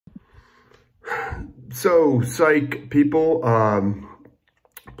So, psych people,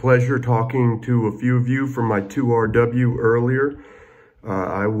 pleasure talking to a few of you from my 2RW earlier.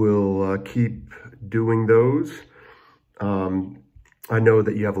 I will keep doing those. I know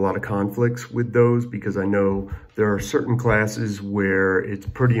that you have a lot of conflicts with those because I know there are certain classes where it's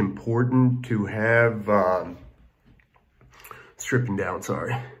pretty important to have, stripping down,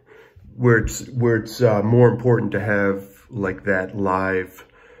 sorry, where it's more important to have like that live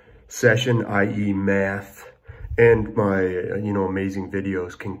session, i.e. math, and my, amazing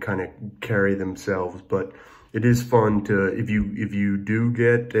videos can kind of carry themselves. But it is fun to, if you do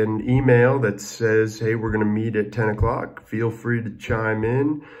get an email that says, hey, we're going to meet at 10 o'clock, feel free to chime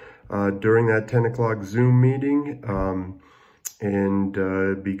in during that 10 o'clock Zoom meeting. And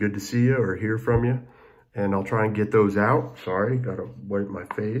it'd be good to see you or hear from you. And I'll try and get those out. Sorry, gotta wipe my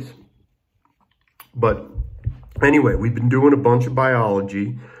face. But anyway, we've been doing a bunch of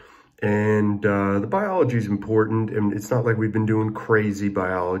biology. And the biology is important, and it's not like we've been doing crazy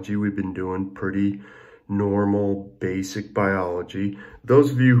biology. We've been doing pretty normal, basic biology.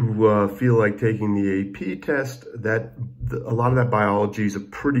 Those of you who feel like taking the AP test, a lot of that biology is a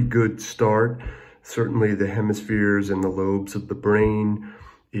pretty good start. Certainly the hemispheres and the lobes of the brain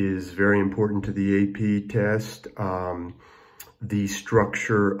is very important to the AP test. The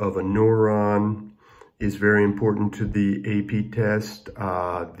structure of a neuron is very important to the AP test.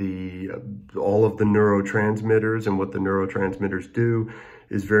 All of the neurotransmitters and what the neurotransmitters do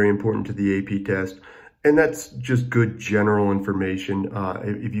is very important to the AP test. And that's just good general information.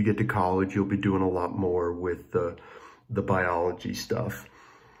 If you get to college, you'll be doing a lot more with the biology stuff.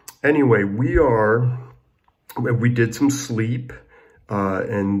 Anyway, we did some sleep,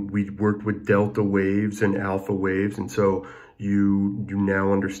 and we worked with delta waves and alpha waves. And so you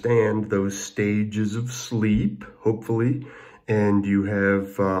now understand those stages of sleep, hopefully, and you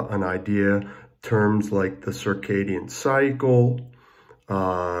have an idea, terms like the circadian cycle,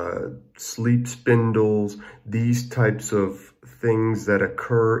 sleep spindles, these types of things that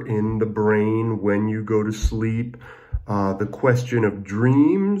occur in the brain when you go to sleep. The question of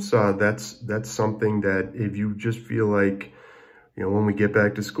dreams, that's something that if you just feel like, when we get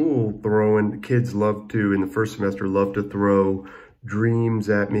back to school, kids love to, in the first semester, love to throw dreams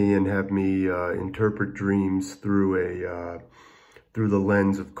at me and have me interpret dreams through the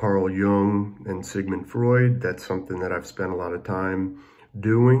lens of Carl Jung and Sigmund Freud. That's something that I've spent a lot of time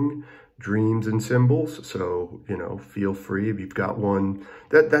doing, dreams and symbols. So, feel free if you've got one.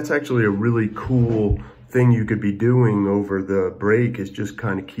 That's actually a really cool thing you could be doing over the break, is just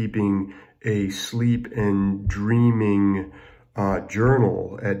kind of keeping a sleep and dreaming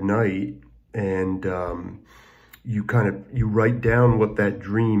journal at night, and you write down what that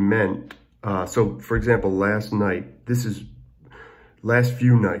dream meant. So for example, last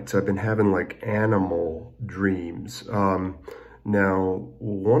few nights I've been having like animal dreams. Now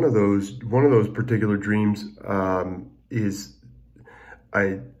one of those particular dreams is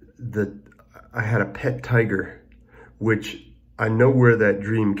I had a pet tiger, which I know where that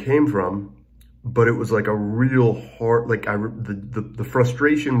dream came from, but it was like a real hard, the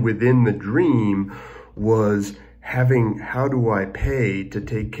frustration within the dream was how do I pay to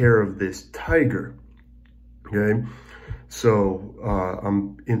take care of this tiger? Okay. So,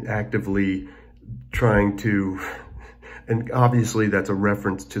 I'm actively trying to, and obviously that's a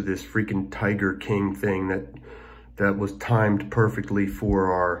reference to this freaking Tiger King thing that was timed perfectly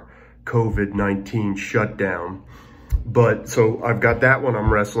for our COVID-19 shutdown. But so I've got that one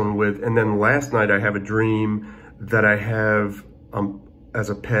I'm wrestling with. And then last night I have a dream that I have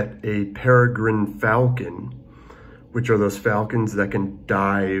as a pet a peregrine falcon, which are those falcons that can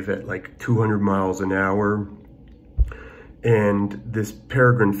dive at like 200 miles an hour. And this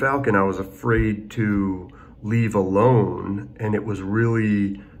peregrine falcon, I was afraid to leave alone, and it was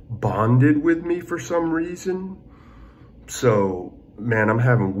really bonded with me for some reason. So man, I'm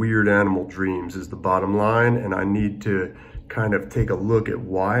having weird animal dreams is the bottom line, and I need to kind of take a look at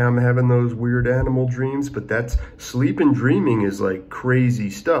why I'm having those weird animal dreams. But that's, sleep and dreaming is like crazy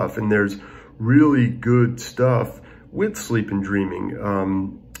stuff, and there's really good stuff with sleep and dreaming.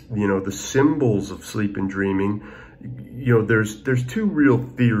 The symbols of sleep and dreaming, there's two real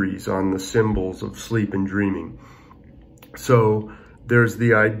theories on the symbols of sleep and dreaming. So there's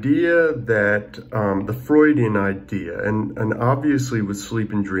the idea that, the Freudian idea, and obviously with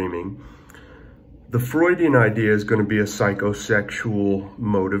sleep and dreaming, the Freudian idea is going to be a psychosexual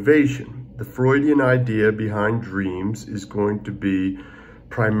motivation. The Freudian idea behind dreams is going to be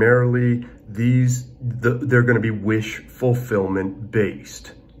primarily they're going to be wish fulfillment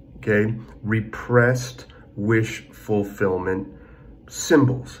based, okay? Repressed wish fulfillment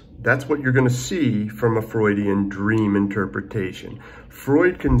symbols. That's what you're going to see from a Freudian dream interpretation.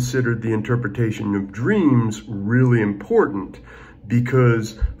 Freud considered the interpretation of dreams really important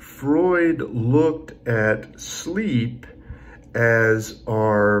because Freud looked at sleep as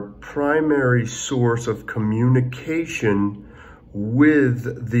our primary source of communication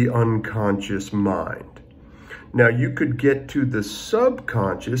with the unconscious mind. Now, you could get to the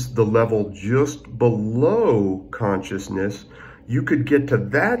subconscious, the level just below consciousness. You could get to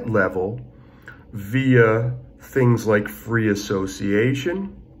that level via things like free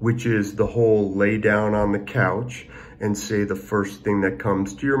association, which is the whole lay down on the couch and say the first thing that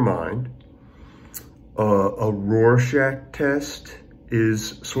comes to your mind. A Rorschach test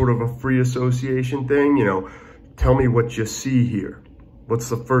is sort of a free association thing. You know, tell me what you see here. What's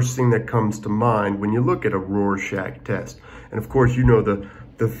the first thing that comes to mind when you look at a Rorschach test? And of course, you know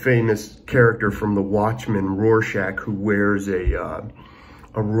the famous character from The Watchmen, Rorschach, who wears a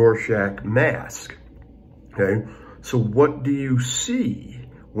Rorschach mask. Okay, so what do you see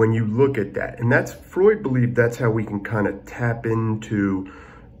when you look at that? And that's, Freud believed that's how we can kind of tap into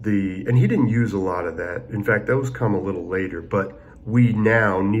and he didn't use a lot of that. In fact, those come a little later, but we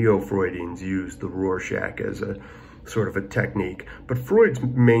now, neo-Freudians, use the Rorschach as a sort of a technique. But Freud's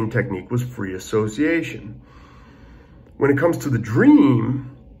main technique was free association. When it comes to the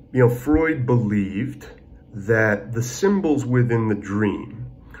dream, you know, Freud believed that the symbols within the dream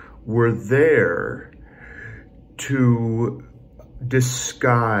were there to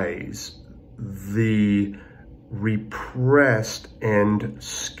disguise the repressed and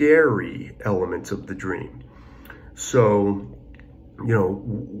scary elements of the dream. So, you know,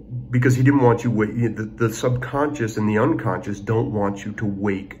 because he didn't want you, the subconscious and the unconscious don't want you to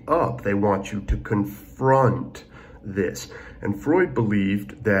wake up. They want you to confront this. And Freud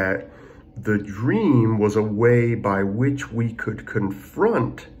believed that the dream was a way by which we could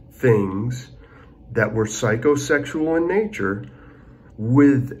confront things that were psychosexual in nature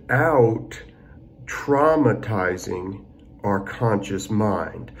without traumatizing our conscious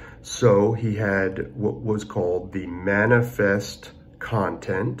mind. So he had what was called the manifest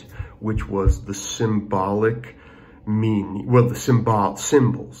content, which was the symbolic meaning, well, the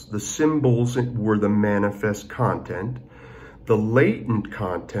symbols. The symbols were the manifest content. The latent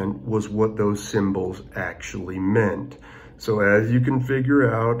content was what those symbols actually meant. So as you can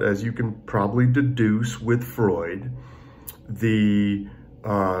figure out, as you can probably deduce with Freud, the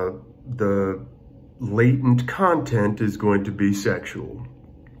latent content is going to be sexual.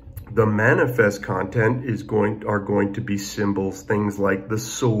 The manifest content are going to be symbols, things like the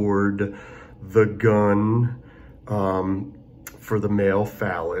sword, the gun, for the male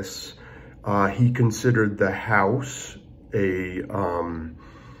phallus. He considered the house a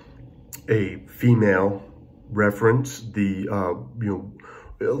female reference. A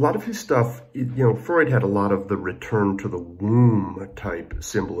lot of his stuff, Freud had a lot of the return to the womb type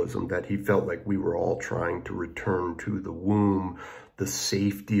symbolism, that he felt like we were all trying to return to the womb, the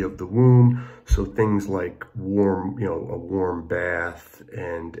safety of the womb. So things like warm, a warm bath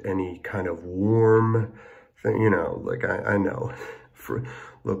and any kind of warm thing, like I know.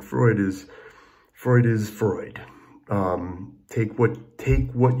 Look, Freud is Freud. Take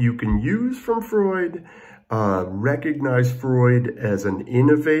what you can use from Freud. Recognize Freud as an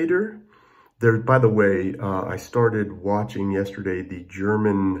innovator. By the way, I started watching yesterday the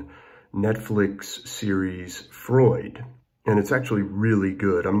German Netflix series Freud, and it's actually really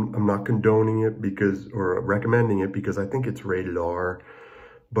good. I'm not condoning it or recommending it because I think it's rated R,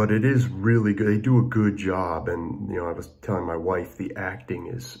 but it is really good. They do a good job, and I was telling my wife the acting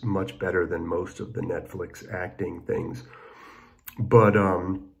is much better than most of the Netflix acting things. But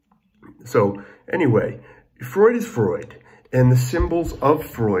so anyway, Freud is Freud, and the symbols of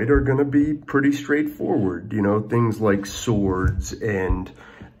Freud are going to be pretty straightforward. Things like swords and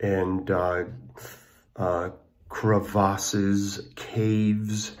crevasses,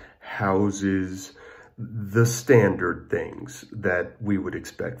 caves, houses, the standard things that we would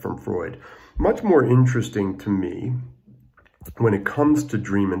expect from Freud. Much more interesting to me when it comes to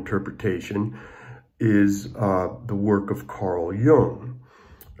dream interpretation is the work of Carl Jung,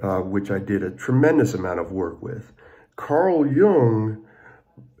 which I did a tremendous amount of work with. Carl Jung,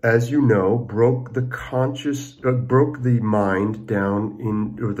 as you know, broke the mind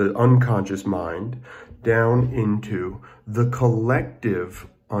down or the unconscious mind down into the collective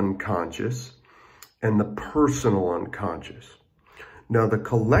unconscious and the personal unconscious. Now, the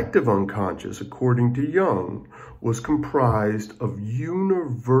collective unconscious, according to Jung, was comprised of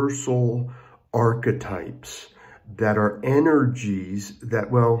universal archetypes that are energies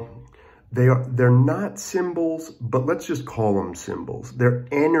that, they're not symbols, but let's just call them symbols. They're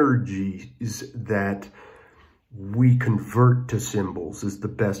energies that we convert to symbols is the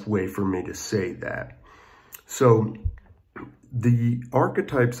best way for me to say that. So the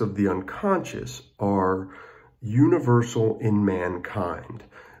archetypes of the unconscious are universal in mankind.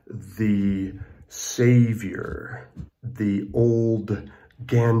 The savior, the old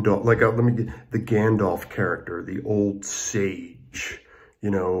Gandalf, like let me get the Gandalf character, the old sage,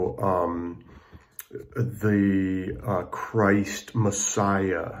 you know, the Christ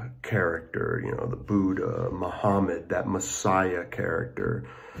Messiah character, you know, the Buddha, Muhammad, that Messiah character.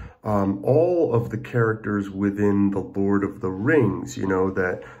 All of the characters within the Lord of the Rings, you know,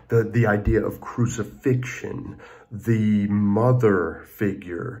 that the idea of crucifixion, the mother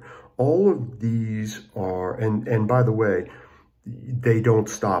figure, all of these are, and by the way, they don't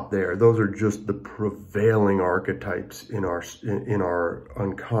stop there. Those are just the prevailing archetypes in our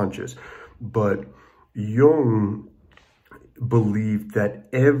unconscious. But Jung believed that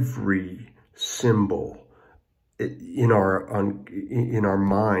every symbol in our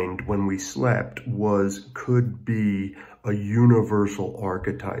mind when we slept could be a universal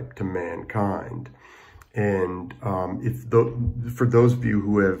archetype to mankind. And for those of you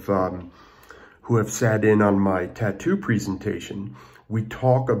who have sat in on my tattoo presentation, we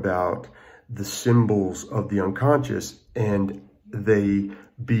talk about the symbols of the unconscious, and they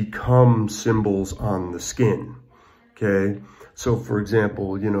become symbols on the skin. Okay, so for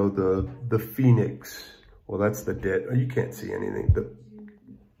example, you know, the phoenix. Well, that's the dead. Oh, you can't see anything.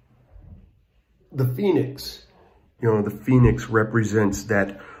 The phoenix, you know, the phoenix represents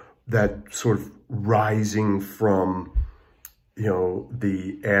that sort of rising from, you know,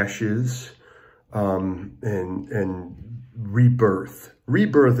 the ashes, and rebirth.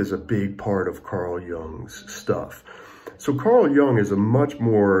 Rebirth is a big part of Carl Jung's stuff. So Carl Jung is a much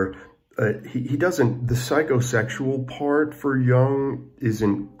more, he doesn't, the psychosexual part for Jung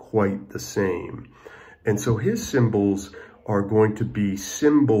isn't quite the same. And so his symbols are going to be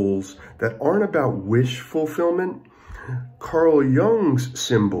symbols that aren't about wish fulfillment. Carl Jung's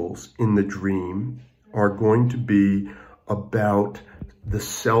symbols in the dream are going to be about the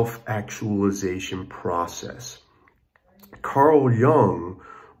self-actualization process. Carl Jung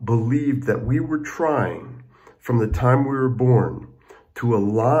believed that we were trying, from the time we were born, to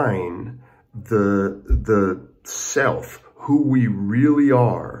align the self, who we really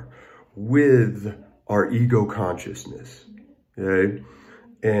are, with our ego consciousness, okay?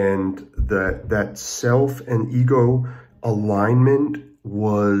 And that self and ego alignment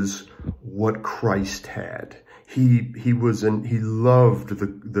was what Christ had. He loved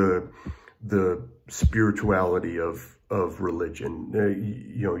the spirituality of religion.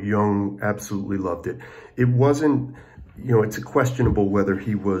 You know, Jung absolutely loved it. It wasn't, you know, it's questionable whether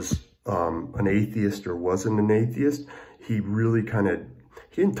he was an atheist or wasn't an atheist. He really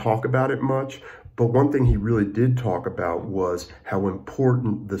he didn't talk about it much, but one thing he really did talk about was how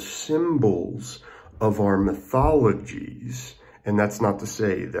important the symbols of our mythologies, and that's not to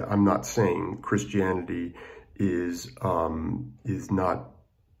say that I'm not saying Christianity is not,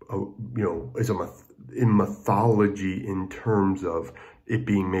 you know, in mythology in terms of it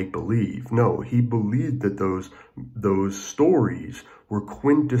being make-believe. No, he believed that those stories were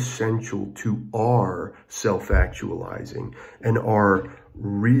quintessential to our self-actualizing and our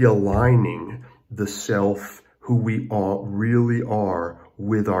realigning the self, who we all really are,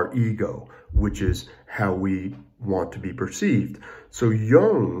 with our ego, which is how we want to be perceived. So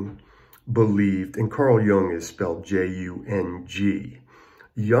Jung believed, and Carl Jung is spelled J-U-N-G.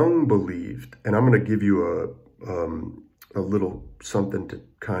 Jung believed, and I'm going to give you a little something to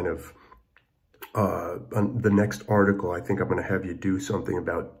kind of, on the next article, I think I'm going to have you do something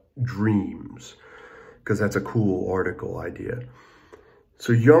about dreams, because that's a cool article idea.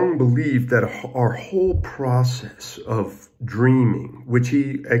 So Jung believed that our whole process of dreaming, which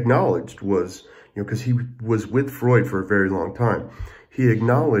he acknowledged was, you know, because he was with Freud for a very long time, he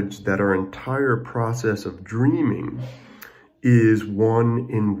acknowledged that our entire process of dreaming is one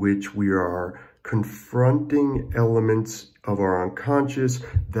in which we are confronting elements of our unconscious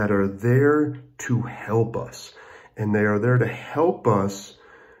that are there to help us. And they are there to help us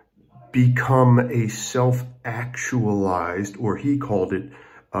become a self-actualized, or he called it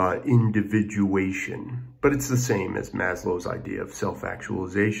individuation. But it's the same as Maslow's idea of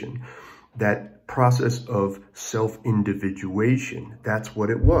self-actualization. That process of self-individuation, that's what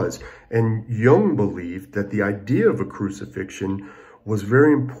it was. And Jung believed that the idea of a crucifixion was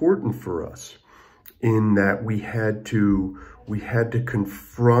very important for us, in that we had to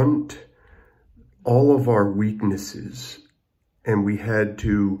confront all of our weaknesses, and we had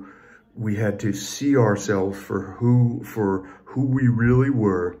to we had to see ourselves for who we really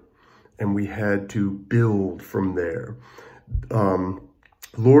were, and we had to build from there.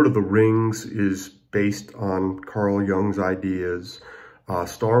 Lord of the Rings is based on Carl Jung's ideas.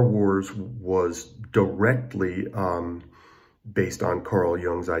 Star Wars was directly based on Carl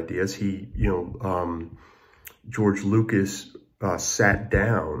Jung's ideas. George Lucas sat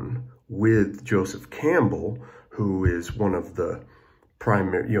down with Joseph Campbell, who is one of the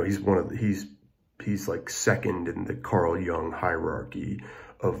primary, he's like second in the Carl Jung hierarchy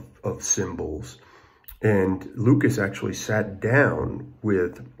of symbols. And Lucas actually sat down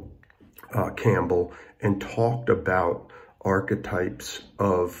with Campbell and talked about archetypes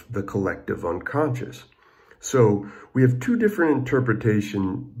of the collective unconscious. So we have two different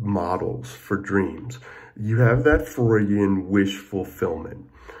interpretation models for dreams. You have that Freudian wish fulfillment,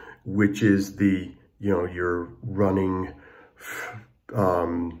 which is you're running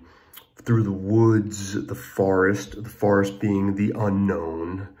through the woods, the forest being the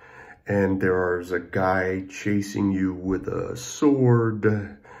unknown, and there's a guy chasing you with a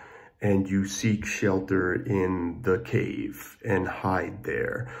sword, and you seek shelter in the cave and hide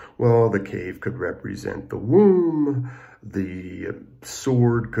there. Well, the cave could represent the womb, the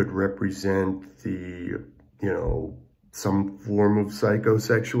sword could represent some form of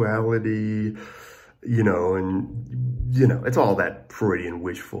psychosexuality, it's all that Freudian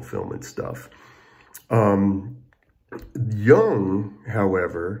wish fulfillment stuff. Jung,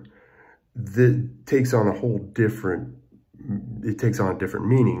 however, takes on a different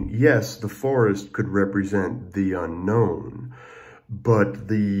meaning. Yes, the forest could represent the unknown, but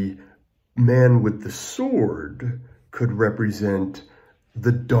the man with the sword could represent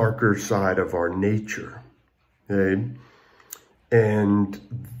the darker side of our nature, okay? And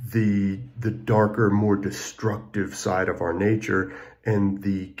the darker, more destructive side of our nature. And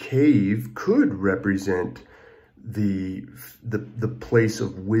the cave could represent the place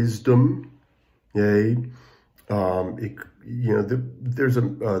of wisdom, okay? There's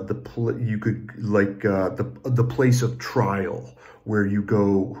the place of trial, where you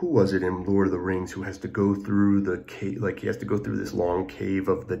go. Who was it in Lord of the Rings who has to go through the cave? Like, he has to go through this long cave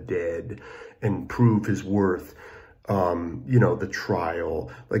of the dead and prove his worth. The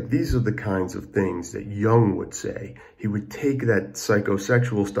trial. Like, these are the kinds of things that Jung would say. He would take that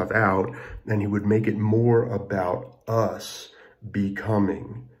psychosexual stuff out, and he would make it more about us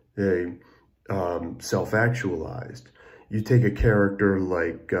becoming self-actualized. You take a character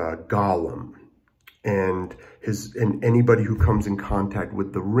like Gollum, and anybody who comes in contact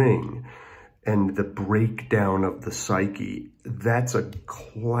with the ring, and the breakdown of the psyche. That's a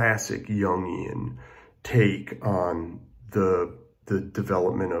classic Jungian take on the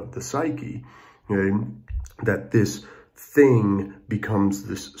development of the psyche, that this thing becomes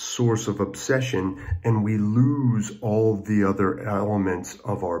this source of obsession, and we lose all the other elements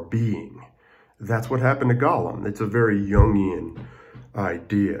of our being. That's what happened to Gollum. It's a very Jungian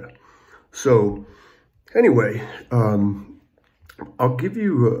idea. So anyway, I'll give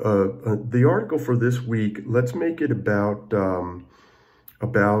you the article for this week. Let's make it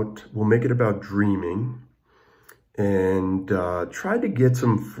we'll make it about dreaming, and try and get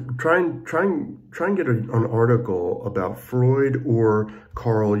an article about Freud or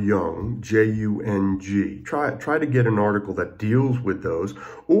Carl Jung, Jung. Try to get an article that deals with those,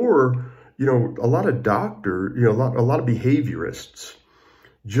 or a lot of a lot of behaviorists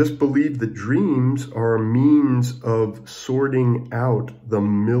just believe that dreams are a means of sorting out the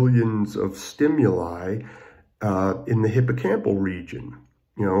millions of stimuli in the hippocampal region.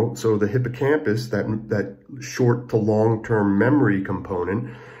 So the hippocampus, that short to long-term memory component,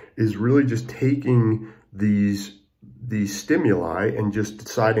 is really just taking these stimuli and just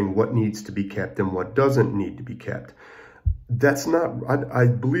deciding what needs to be kept and what doesn't need to be kept. That's not, I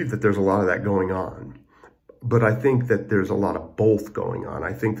believe that there's a lot of that going on, but I think that there's a lot of both going on.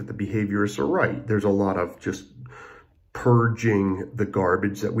 I think that the behaviorists are right. There's a lot of just purging the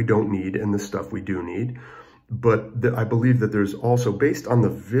garbage that we don't need and the stuff we do need. But I believe that there's also, based on the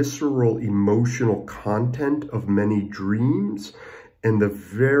visceral emotional content of many dreams and the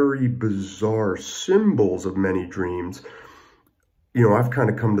very bizarre symbols of many dreams, I've kind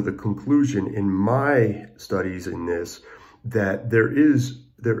of come to the conclusion in my studies in this that there is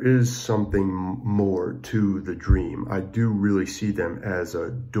something more to the dream. I do really see them as a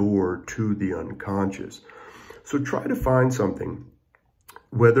door to the unconscious. So try to find something,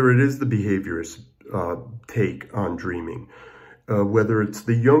 whether it is the behaviorist take on dreaming, whether it's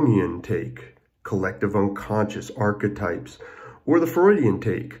the Jungian take, collective unconscious archetypes, or the Freudian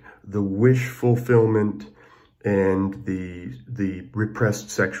take, the wish fulfillment, and the repressed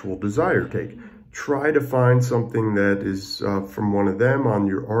sexual desire take. Try to find something that is from one of them on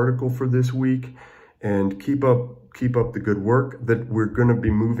your article for this week, and keep up the good work. That we're going to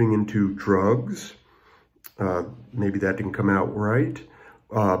be moving into drugs. Maybe that didn't come out right,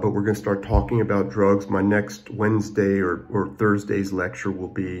 but we're going to start talking about drugs. My next Wednesday or Thursday's lecture will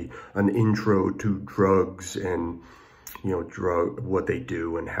be an intro to drugs and, you know, what they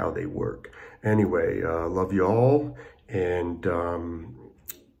do and how they work. Anyway, love you all, and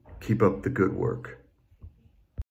keep up the good work.